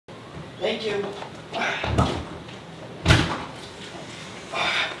Thank you.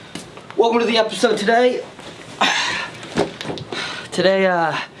 Welcome to the episode today.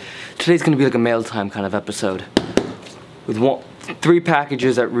 Today's gonna be like a mail time kind of episode with 3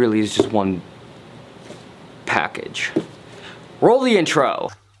 packages that really is just one package. Roll the intro.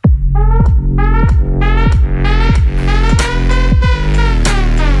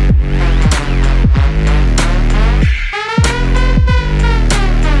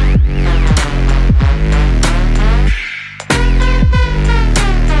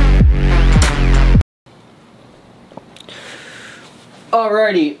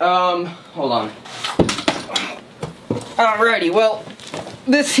 Alrighty, hold on. Alrighty, well,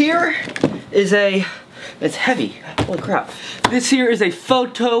 this here is it's heavy, holy crap. This here is a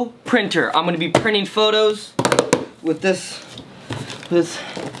photo printer. I'm gonna be printing photos with which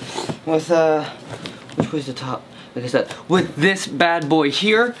was the top? Like I said, with this bad boy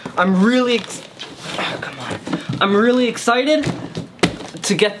here. I'm really excited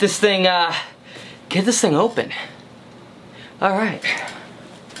to get this thing open. Alright,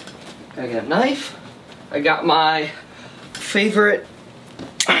 gotta get a knife. I got my favorite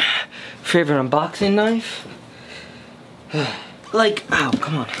unboxing knife. Like, oh,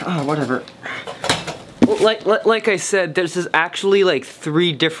 come on, oh, whatever. Like I said, this is actually like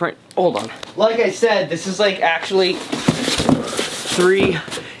 3 different, hold on. Like I said, this is like actually 3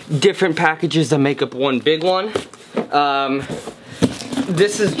 different packages that make up one big one.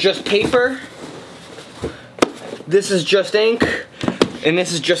 This is just paper. This is just ink, and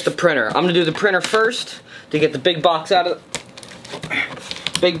this is just the printer. I'm gonna do the printer first to get the big box out of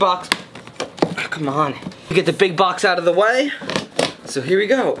come on. To get the big box out of the way. So here we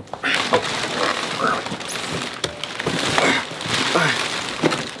go.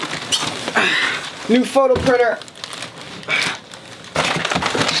 New photo printer.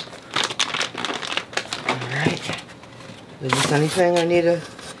 Alright. Is this anything I need?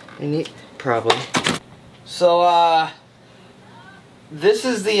 Probably. So, this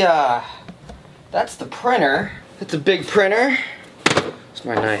is that's the printer. It's a big printer. It's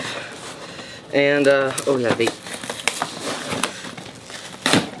my knife. And, oh yeah,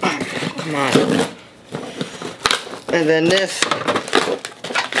 come on. And then this,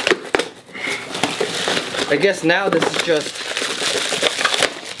 I guess now this is just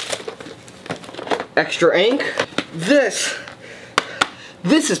extra ink. This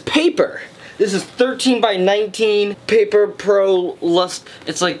is paper. This is 13 by 19 Paper Pro Lust.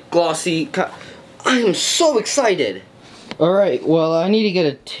 It's like glossy. I am so excited. Alright, well, I need to get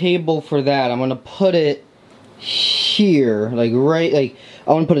a table for that. I'm gonna put it here, like I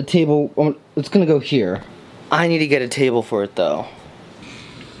wanna put a table, it's gonna go here. I need to get a table for it though.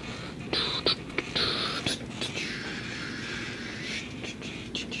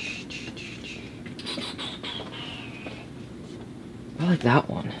 I like that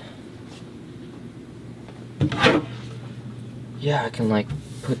one. Yeah, I can like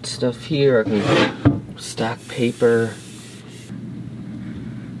put stuff here, I can stack paper.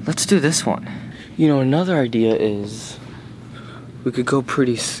 Let's do this one. You know, another idea is we could go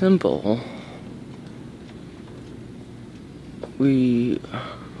pretty simple.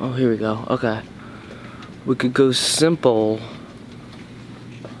 Oh, here we go, okay. We could go simple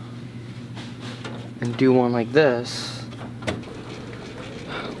and do one like this.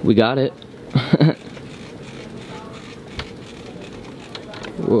 We got it.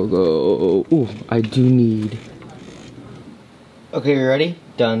 We'll go. Ooh, I do need. Okay, you ready?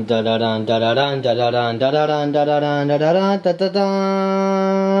 Dun da da dun da da dun da da dun da da dun da da dun da da dun da da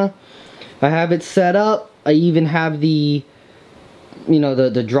dun. I have it set up. I even have the, you know,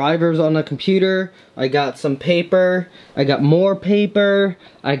 the drivers on the computer. I got some paper. I got more paper.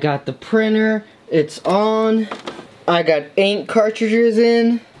 I got the printer. It's on. I got ink cartridges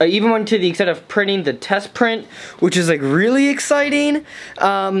in. I even went to the extent of printing the test print, which is like really exciting.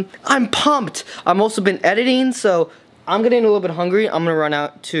 I'm pumped. I've also been editing, so I'm getting a little bit hungry. I'm gonna run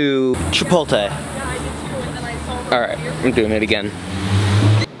out to Chipotle. Alright, I'm doing it again.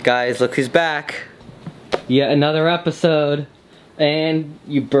 Guys, look who's back. Yet another episode. And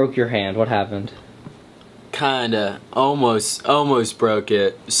you broke your hand. What happened? Kinda. Almost broke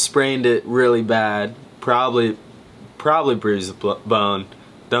it. Sprained it really bad. Probably bruised the bone.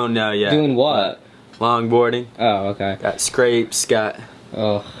 Don't know yet. Doing what? Longboarding. Oh, okay. Got scrapes, got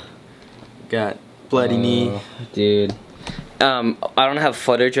bloody knee. Dude. I don't have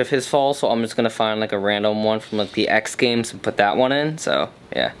footage of his fall, so I'm just gonna find like a random one from like the X Games and put that one in, so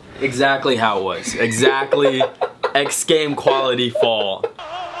yeah. Exactly how it was. Exactly X Game quality fall.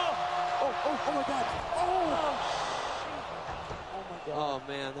 Oh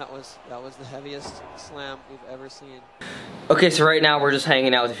man, That was the heaviest slam we've ever seen. Okay, so right now we're just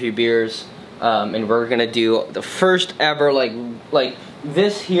hanging out with a few beers, and we're gonna do the first ever like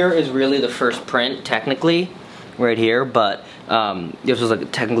this here is really the first print technically, right here, but this was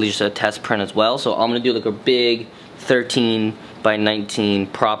like technically just a test print as well. So I'm gonna do like a big 13 by 19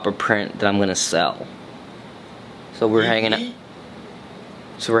 proper print that I'm gonna sell. So we're hanging out.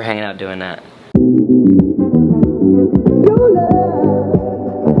 So we're hanging out doing that.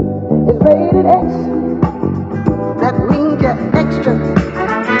 Rated X. That means you're extra.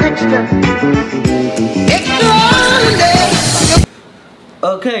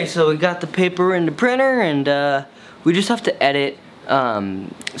 Okay, so we got the paper in the printer, and we just have to edit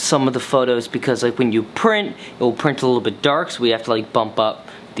some of the photos because, like, when you print, it will print a little bit dark. So we have to like bump up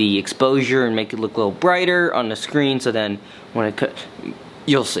the exposure and make it look a little brighter on the screen. So then when it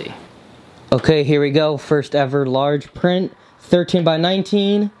you'll see. Okay, here we go. First ever large print, 13 by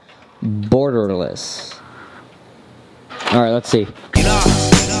 19. Borderless. Alright, let's see. Dude,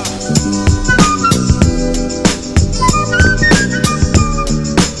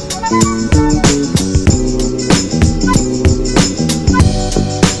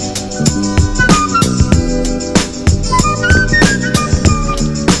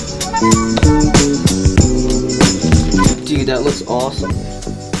 that looks awesome.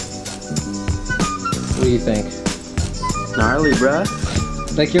 What do you think? Gnarly, bruh.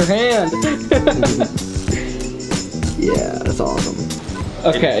 Like your hand. Yeah, that's awesome.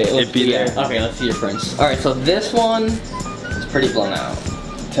 Okay, it'd be there. Okay, let's see your prints. All right, so this one is pretty blown out.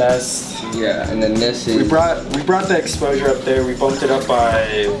 Test. Yeah, and then this is. We brought the exposure up there. We bumped it up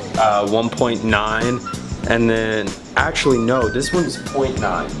by 1.9, and then actually no, this one's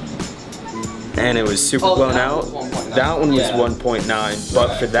 0.9, and it was super blown out. That one was 1.9,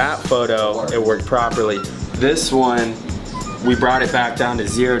 but for that photo, it worked properly. This one, we brought it back down to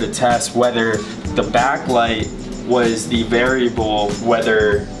 0 to test whether the backlight was the variable,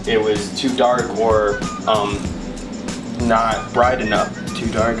 whether it was too dark or not bright enough. Too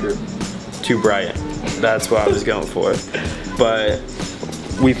dark or too bright. That's what I was going for. But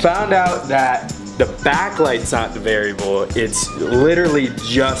we found out that the backlight's not the variable, it's literally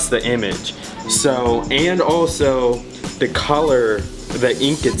just the image. So, and also the color, the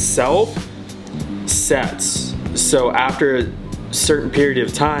ink itself sets. So after a certain period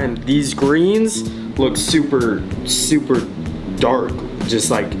of time, these greens look super dark,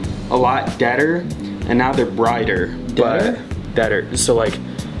 just like a lot deader, and now they're brighter. Deader? But deader. So like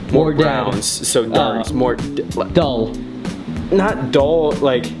more browns, so darks, more dull. Not dull,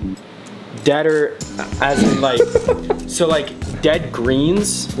 like deader, as in like so like dead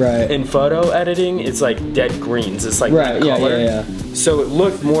greens. Right. In photo editing, it's like dead greens. It's like right. Yeah, color. yeah. So it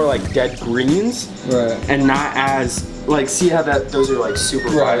looked more like dead greens, right, and not as like, see how those are like super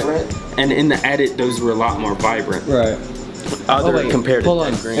vibrant, and in the edit those were a lot more vibrant. Right. Compared to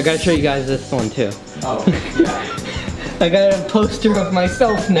dead greens. I gotta show you guys this one too. Oh, yeah. I got a poster of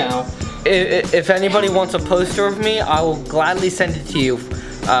myself now. If anybody wants a poster of me, I will gladly send it to you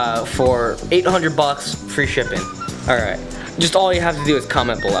for $800 free shipping. Alright. Just all you have to do is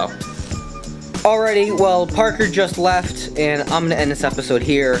comment below. Alrighty, well, Parker just left, and I'm gonna end this episode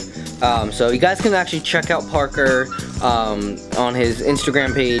here. So you guys can actually check out Parker on his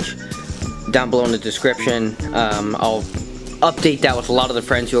Instagram page down below in the description. I'll update that with a lot of the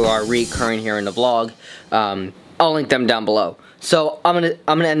friends who are recurring here in the vlog. I'll link them down below. So I'm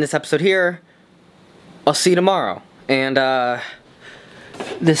gonna end this episode here. I'll see you tomorrow. And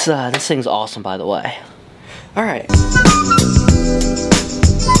this thing's awesome, by the way. All right.